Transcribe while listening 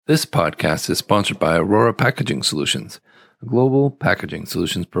This podcast is sponsored by Aurora Packaging Solutions, a global packaging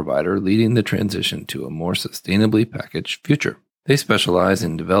solutions provider leading the transition to a more sustainably packaged future. They specialize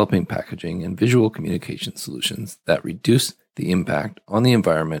in developing packaging and visual communication solutions that reduce the impact on the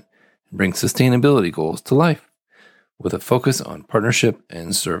environment and bring sustainability goals to life. With a focus on partnership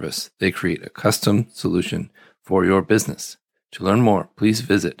and service, they create a custom solution for your business. To learn more, please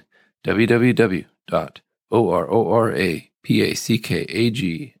visit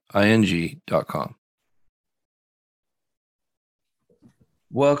www.ororapackaging.com.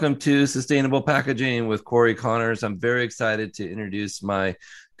 Welcome to Sustainable Packaging with Corey Connors. I'm very excited to introduce my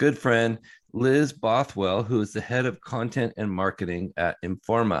good friend, Liz Bothwell, who is the head of content and marketing at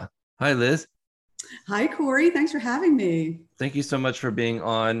Informa. Hi, Liz. Hi, Corey. Thanks for having me. Thank you so much for being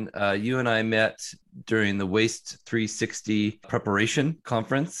on. You and I met during the Waste 360 preparation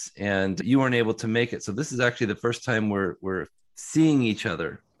conference, and you weren't able to make it. So this is actually the first time we're seeing each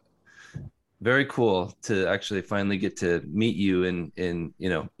other. Very cool to actually finally get to meet you in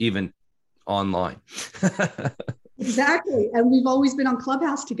even online. Exactly. And we've always been on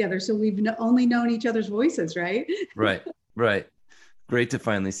Clubhouse together, so we've only known each other's voices, right? Right. Great to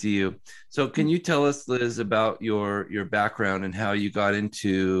finally see you. So can you tell us, Liz, about your background and how you got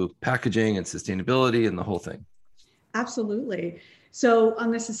into packaging and sustainability and the whole thing? Absolutely. So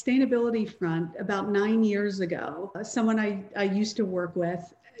on the sustainability front, about 9 years ago, someone I used to work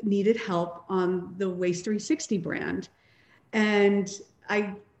with needed help on the Waste 360 brand. And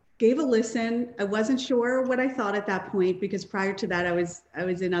I gave a listen. I wasn't sure what I thought at that point, because prior to that, I was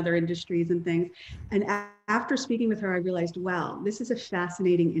in other industries and things. And after speaking with her, I realized, wow, this is a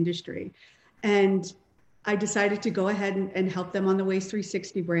fascinating industry. And I decided to go ahead and help them on the Waste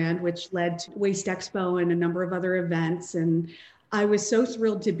 360 brand, which led to Waste Expo and a number of other events. And I was so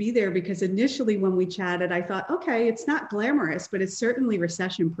thrilled to be there, because initially when we chatted, I thought, okay, it's not glamorous, but it's certainly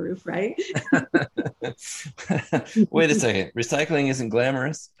recession proof, right? Wait a second. Recycling isn't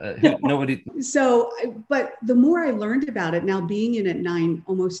glamorous. Nobody. So, but the more I learned about it, now being in it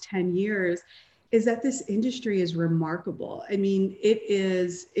almost 10 years, is that this industry is remarkable. I mean,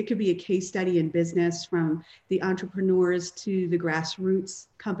 it could be a case study in business, from the entrepreneurs to the grassroots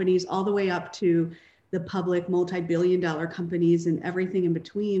companies, all the way up to the public multi-billion-dollar companies and everything in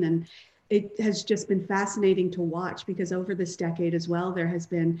between. And it has just been fascinating to watch, because over this decade as well, there has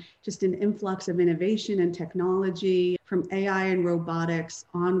been just an influx of innovation and technology, from AI and robotics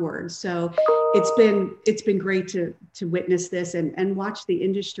onwards. So it's been great to witness this and watch the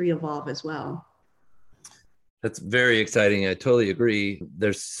industry evolve as well. That's very exciting. I totally agree.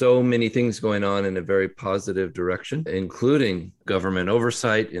 There's so many things going on in a very positive direction, including government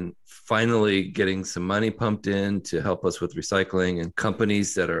oversight and finally getting some money pumped in to help us with recycling, and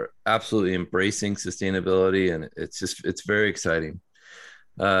companies that are absolutely embracing sustainability. And it's very exciting.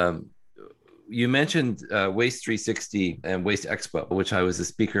 You mentioned Waste 360 and Waste Expo, which I was a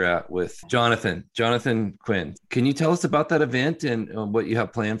speaker at with Jonathan Quinn. Can you tell us about that event and what you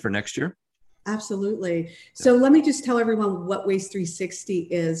have planned for next year? Absolutely. So let me just tell everyone what Waste 360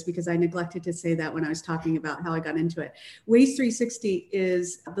 is, because I neglected to say that when I was talking about how I got into it. Waste 360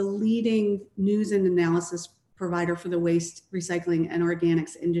 is the leading news and analysis provider for the waste, recycling, and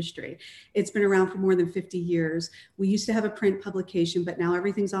organics industry. It's been around for more than 50 years. We used to have a print publication, but now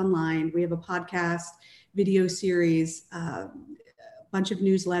everything's online. We have a podcast, video series, bunch of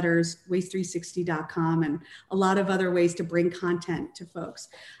newsletters, waste360.com, and a lot of other ways to bring content to folks.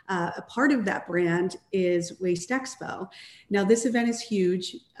 A part of that brand is Waste Expo. Now, this event is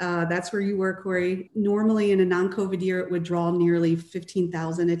huge. That's where you work, Corey. Normally in a non-COVID year, it would draw nearly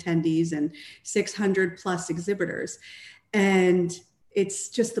 15,000 attendees and 600 plus exhibitors. And it's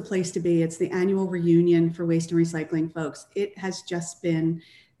just the place to be. It's the annual reunion for waste and recycling folks. It has just been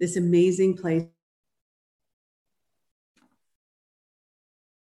this amazing place.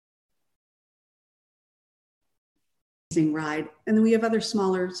 Ride. And then we have other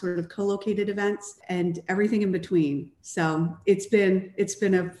smaller sort of co-located events and everything in between. So it's been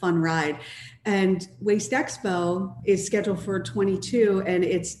a fun ride. And Waste Expo is scheduled for 22, and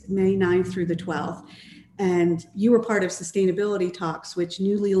it's May 9th through the 12th. And you were part of Sustainability Talks, which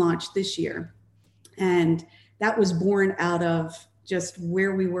newly launched this year. And that was born out of just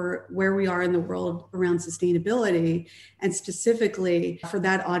where we are in the world around sustainability, and specifically for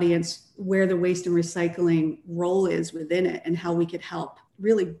that audience, where the waste and recycling role is within it, and how we could help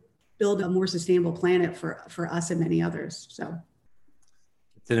really build a more sustainable planet for us and many others. So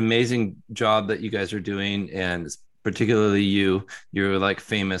it's an amazing job that you guys are doing, and particularly you're like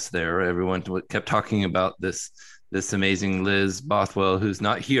famous there. Everyone kept talking about this this amazing Liz Bothwell, who's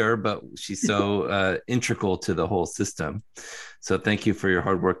not here, but she's so integral to the whole system. So thank you for your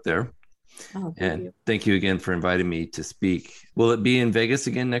hard work there. Oh, thank And you. thank you again for inviting me to speak. Will it be in Vegas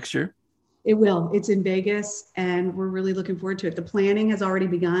again next year? It will. It's in Vegas, and we're really looking forward to it. The planning has already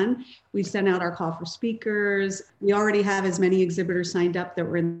begun. We've sent out our call for speakers. We already have as many exhibitors signed up that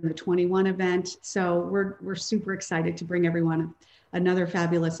were in the 21 event. So we're super excited to bring everyone another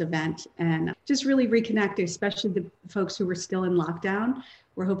fabulous event and just really reconnect, especially the folks who were still in lockdown.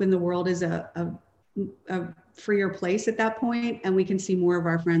 We're hoping the world is a freer place at that point, and we can see more of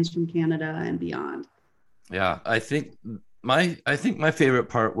our friends from Canada and beyond. Yeah, I think my favorite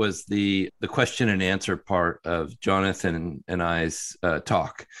part was the question and answer part of Jonathan and I's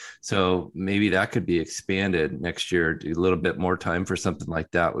talk. So maybe that could be expanded next year. Do a little bit more time for something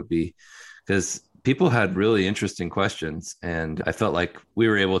like that would be, because people had really interesting questions, and I felt like we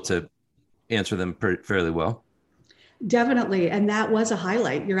were able to answer them fairly well. Definitely. And that was a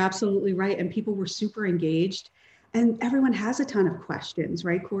highlight. You're absolutely right. And people were super engaged. And everyone has a ton of questions,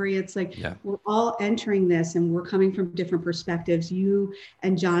 right, Corey? It's like Yeah. we're all entering this and we're coming from different perspectives. You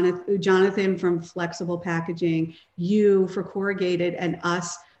and Jonathan from flexible packaging, you for corrugated, and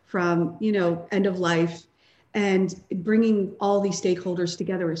us from, end of life. And bringing all these stakeholders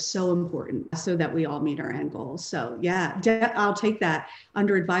together is so important so that we all meet our end goals. So yeah, I'll take that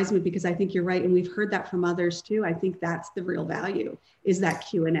under advisement, because I think you're right. And we've heard that from others too. I think that's the real value, is that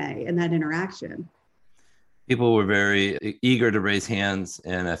Q&A and that interaction. People were very eager to raise hands,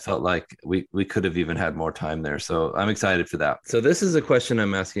 and I felt like we could have even had more time there. So I'm excited for that. So this is a question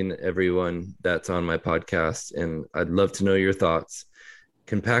I'm asking everyone that's on my podcast, and I'd love to know your thoughts.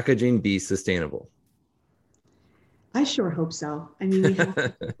 Can packaging be sustainable? I sure hope so. I mean,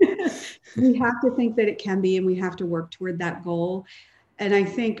 we have to think that it can be, and we have to work toward that goal. And I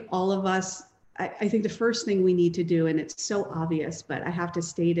think all of us, I think the first thing we need to do, and it's so obvious, but I have to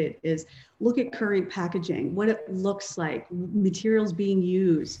state it, is look at current packaging, what it looks like, materials being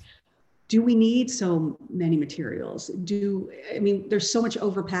used. Do we need so many materials? There's so much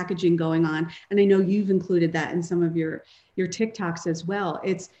over packaging going on. And I know you've included that in some of your TikToks as well.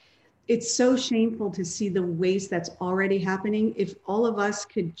 It's so shameful to see the waste that's already happening. If all of us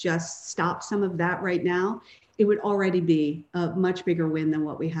could just stop some of that right now, it would already be a much bigger win than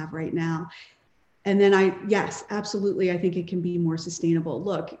what we have right now. And then yes, absolutely, I think it can be more sustainable.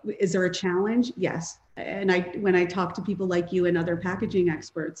 Look, is there a challenge? Yes. And when I talk to people like you and other packaging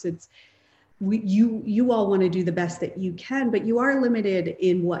experts, you all want to do the best that you can, but you are limited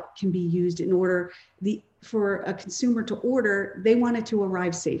in what can be used in order for a consumer to order. They want it to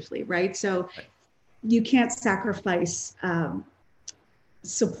arrive safely, right? So you can't sacrifice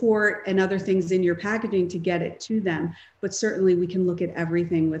support and other things in your packaging to get it to them. But certainly we can look at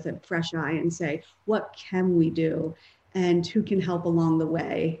everything with a fresh eye and say, what can we do? And who can help along the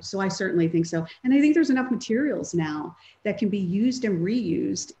way? So I certainly think so. And I think there's enough materials now that can be used and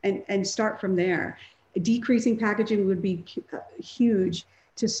reused, and start from there. Decreasing packaging would be huge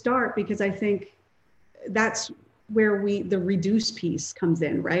to start, because I think that's where the reduce piece comes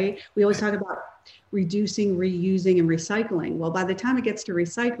in, right? We always talk about reducing, reusing, and recycling. Well, by the time it gets to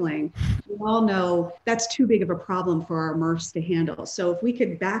recycling, we all know that's too big of a problem for our MRFs to handle. So if we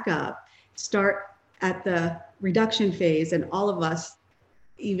could back up, start at the reduction phase, and all of us,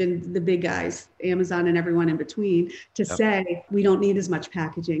 even the big guys, Amazon and everyone in between, to say we don't need as much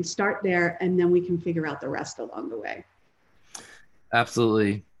packaging, start there, and then we can figure out the rest along the way.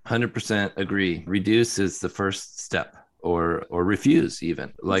 Absolutely. 100% agree. Reduce is the first step, or refuse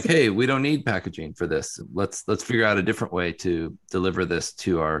even. Like, hey, we don't need packaging for this. Let's figure out a different way to deliver this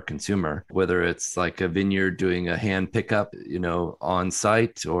to our consumer, whether it's like a vineyard doing a hand pickup, on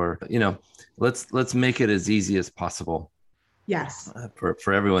site, or, let's make it as easy as possible. Yes.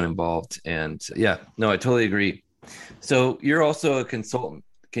 For everyone involved. And yeah, no, I totally agree. So you're also a consultant.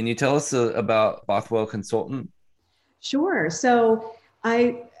 Can you tell us about Bothwell Consultant? Sure. So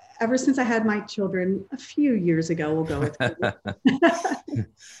ever since I had my children a few years ago, we'll go with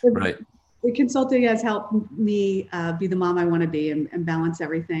Right. The consulting has helped me be the mom I want to be, and balance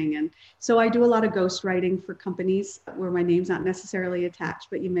everything. And so I do a lot of ghostwriting for companies where my name's not necessarily attached,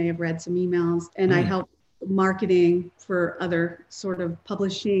 but you may have read some emails. And I help marketing for other sort of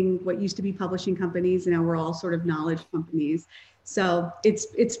publishing, what used to be publishing companies. Now we're all sort of knowledge companies. So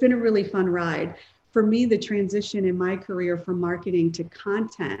it's been a really fun ride. For me, the transition in my career from marketing to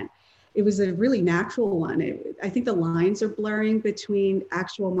content, it was a really natural one. I think the lines are blurring between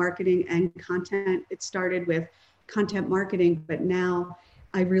actual marketing and content. It started with content marketing, but now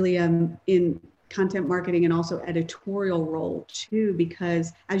I really am in content marketing and also editorial role too,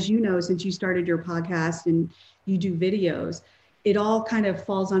 because as you know, since you started your podcast and you do videos, it all kind of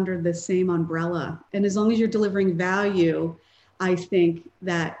falls under the same umbrella. And as long as you're delivering value, I think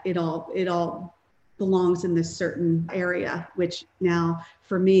that it all belongs in this certain area, which now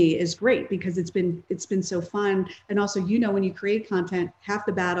for me is great because it's been so fun. And also, when you create content, half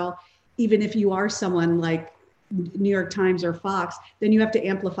the battle, even if you are someone like New York Times or Fox, then you have to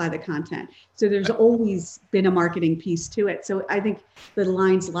amplify the content. So there's always been a marketing piece to it. So I think the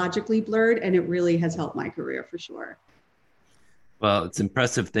line's logically blurred, and it really has helped my career for sure. Well, it's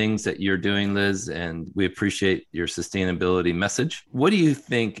impressive things that you're doing, Liz, and we appreciate your sustainability message. What do you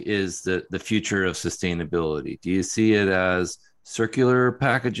think is the future of sustainability? Do you see it as circular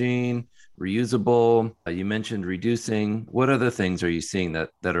packaging, reusable? You mentioned reducing. What other things are you seeing that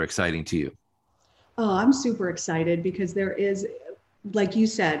are exciting to you? Oh, I'm super excited because there is, like you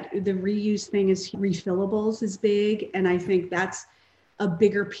said, the reuse thing is refillables is big. And I think that's a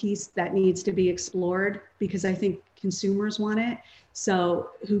bigger piece that needs to be explored because I think consumers want it.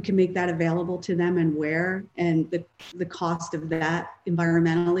 So who can make that available to them and where, and the cost of that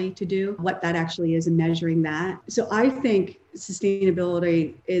environmentally to do, what that actually is and measuring that. So I think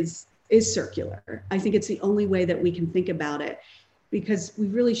sustainability is circular. I think it's the only way that we can think about it because we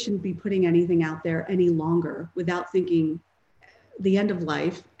really shouldn't be putting anything out there any longer without thinking the end of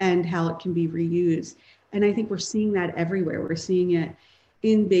life and how it can be reused. And I think we're seeing that everywhere. We're seeing it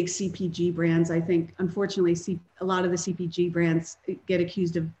in big CPG brands. I think, unfortunately, a lot of the CPG brands get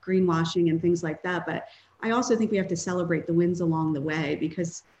accused of greenwashing and things like that. But I also think we have to celebrate the wins along the way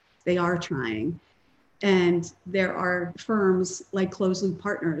because they are trying. And there are firms like Closed Loop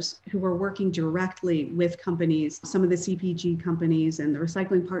Partners who are working directly with companies, some of the CPG companies and the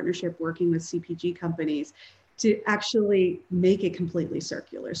Recycling Partnership working with CPG companies to actually make it completely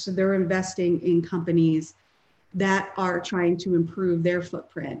circular. So they're investing in companies that are trying to improve their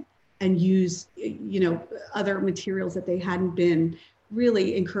footprint and use, other materials that they hadn't been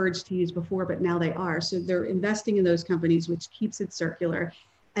really encouraged to use before, but now they are. So they're investing in those companies, which keeps it circular,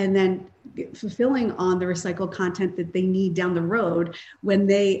 and then fulfilling on the recycled content that they need down the road when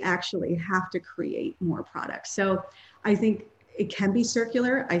they actually have to create more products. So I think it can be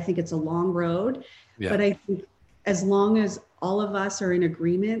circular. I think it's a long road, but I think as long as all of us are in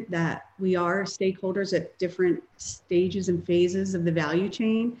agreement that we are stakeholders at different stages and phases of the value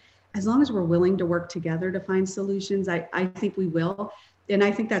chain, as long as we're willing to work together to find solutions, I think we will. And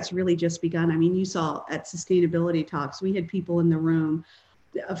I think that's really just begun. I mean, you saw at sustainability talks, we had people in the room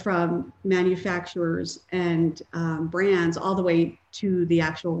from manufacturers and brands all the way to the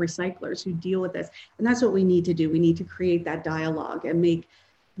actual recyclers who deal with this. And that's what we need to do. We need to create that dialogue and make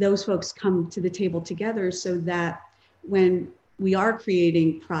those folks come to the table together so that when we are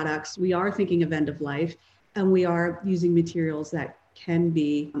creating products, we are thinking of end of life and we are using materials that can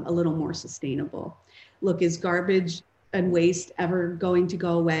be a little more sustainable. Look, is garbage and waste ever going to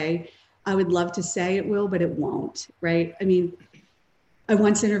go away? I would love to say it will, but it won't, right? I mean, I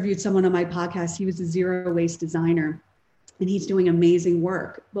once interviewed someone on my podcast. He was a zero waste designer and he's doing amazing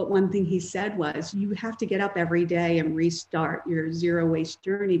work. But one thing he said was, you have to get up every day and restart your zero waste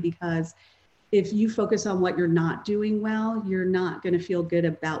journey, because if you focus on what you're not doing well, you're not going to feel good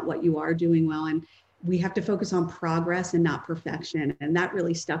about what you are doing well. And we have to focus on progress and not perfection. And that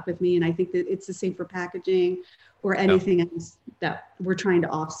really stuck with me. And I think that it's the same for packaging or anything else that we're trying to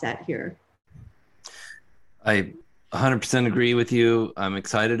offset here. I 100% agree with you. I'm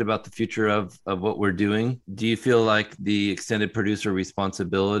excited about the future of what we're doing. Do you feel like the extended producer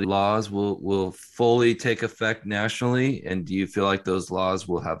responsibility laws will fully take effect nationally? And do you feel like those laws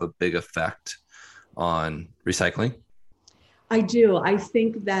will have a big effect on recycling? I do. I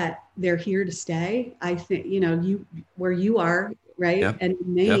think that they're here to stay. I think, where you are, right? Yep. And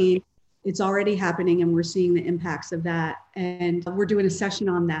in Maine, it's already happening and we're seeing the impacts of that. And we're doing a session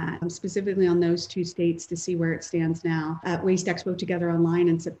on that, specifically on those two states to see where it stands now at Waste Expo Together Online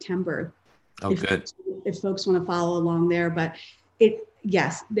in September. Good. If folks want to follow along there, but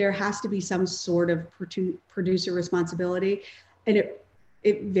yes, there has to be some sort of producer responsibility, and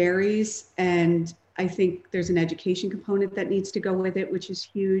it varies. And I think there's an education component that needs to go with it, which is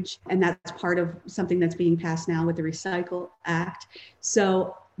huge. And that's part of something that's being passed now with the Recycle Act.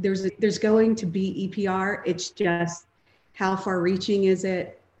 So there's going to be EPR. It's just how far reaching is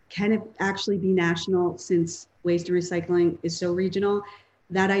it? Can it actually be national, since waste and recycling is so regional?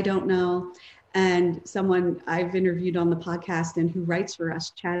 That I don't know. And someone I've interviewed on the podcast and who writes for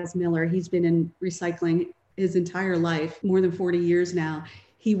us, Chaz Miller, he's been in recycling his entire life, more than 40 years now.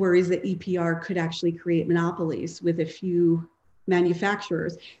 He worries that EPR could actually create monopolies with a few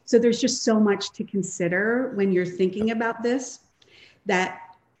manufacturers. So there's just so much to consider when you're thinking about this, that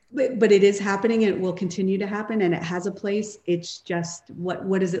But it is happening, and it will continue to happen, and it has a place. It's just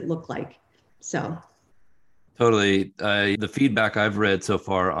what does it look like? So Totally. The feedback I've read so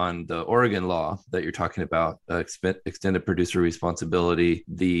far on the Oregon law that you're talking about, extended producer responsibility,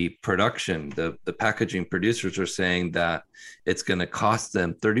 the production, the packaging producers are saying that it's going to cost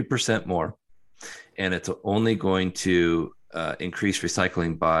them 30% more, and it's only going to increase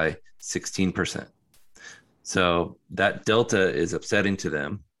recycling by 16%. So that delta is upsetting to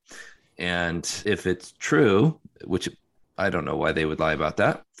them. And if it's true, which I don't know why they would lie about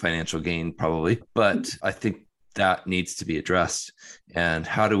that, financial gain probably, but I think that needs to be addressed. And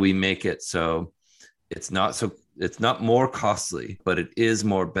how do we make it so it's not more costly, but it is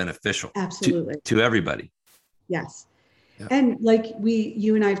more beneficial absolutely to everybody? Yes. Yeah. And like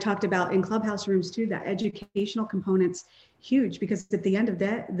you and I have talked about in clubhouse rooms too, that educational component's huge, because at the end of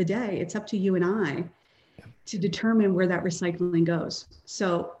the day, it's up to you and I to determine where that recycling goes.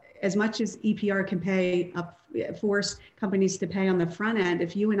 So as much as EPR can force companies to pay on the front end,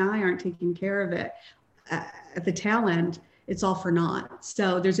 if you and I aren't taking care of it at the tail end, it's all for naught.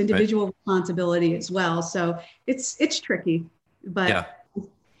 So there's individual responsibility as well. So it's tricky, but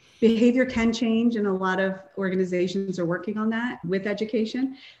behavior can change, and a lot of organizations are working on that with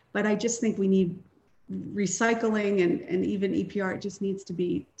education. But I just think we need recycling and even EPR. It just needs to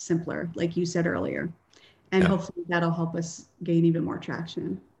be simpler, like you said earlier. And hopefully that'll help us gain even more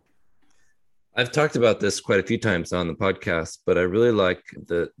traction. I've talked about this quite a few times on the podcast, but I really like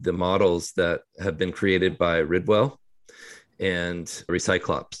the models that have been created by Ridwell and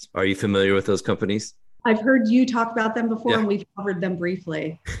Recyclops. Are you familiar with those companies? I've heard you talk about them before, and we've covered them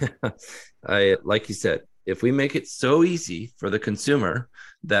briefly. Like you said, if we make it so easy for the consumer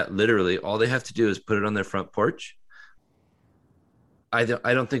that literally all they have to do is put it on their front porch, I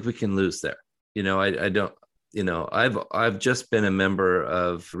don't think we can lose there. I don't. I've just been a member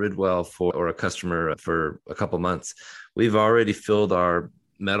of Ridwell or a customer for a couple months. We've already filled our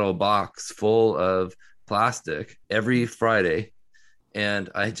metal box full of plastic every Friday, and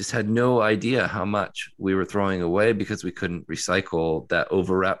I just had no idea how much we were throwing away because we couldn't recycle that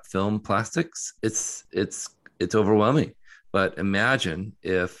overwrap film plastics. It's overwhelming. But imagine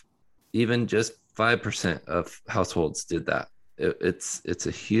if even just 5% of households did that. It's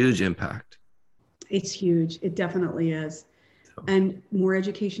a huge impact. It's huge. It definitely is. And more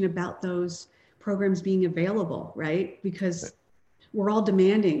education about those programs being available, right? Because we're all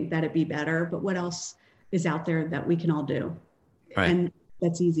demanding that it be better, but what else is out there that we can all do? Right. And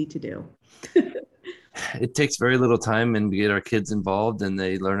that's easy to do. It takes very little time, and we get our kids involved and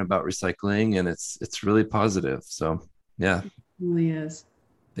they learn about recycling, and it's really positive. So yeah. It really is.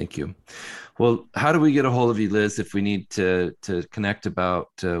 Thank you. Well, how do we get a hold of you, Liz, if we need to connect about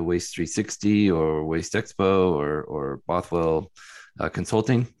Waste 360 or Waste Expo or Bothwell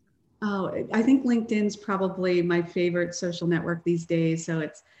Consulting? Oh, I think LinkedIn's probably my favorite social network these days. So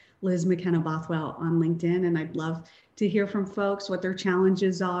it's Liz McKenna Bothwell on LinkedIn. And I'd love to hear from folks what their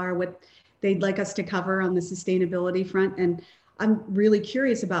challenges are, what they'd like us to cover on the sustainability front. And I'm really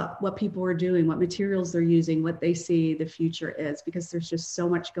curious about what people are doing, what materials they're using, what they see the future is, because there's just so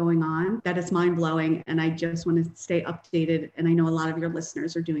much going on that it's mind blowing. And I just want to stay updated. And I know a lot of your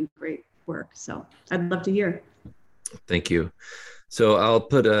listeners are doing great work. So I'd love to hear. Thank you. So I'll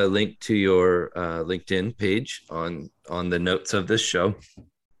put a link to your LinkedIn page on the notes of this show.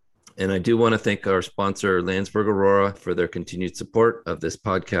 And I do want to thank our sponsor, Landsberg Aurora, for their continued support of this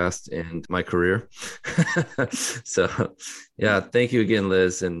podcast and my career. So, yeah, thank you again,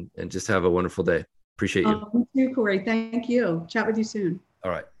 Liz, and just have a wonderful day. Appreciate you. Oh, you too, Corey. Thank you. Chat with you soon.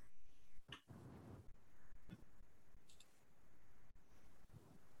 All right.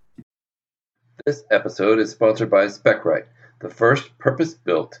 This episode is sponsored by SpecRite, the first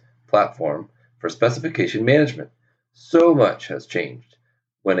purpose-built platform for specification management. So much has changed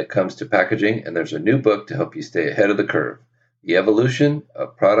when it comes to packaging, and there's a new book to help you stay ahead of the curve, The Evolution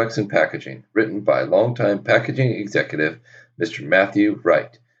of Products and Packaging, written by longtime packaging executive Mr. Matthew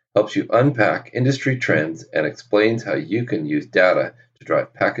Wright, helps you unpack industry trends and explains how you can use data to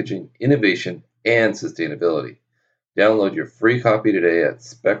drive packaging, innovation, and sustainability. Download your free copy today at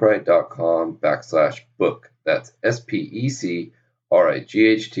specRite.com/book. That's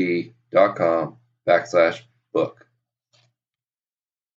SPECRIGHT.com/book.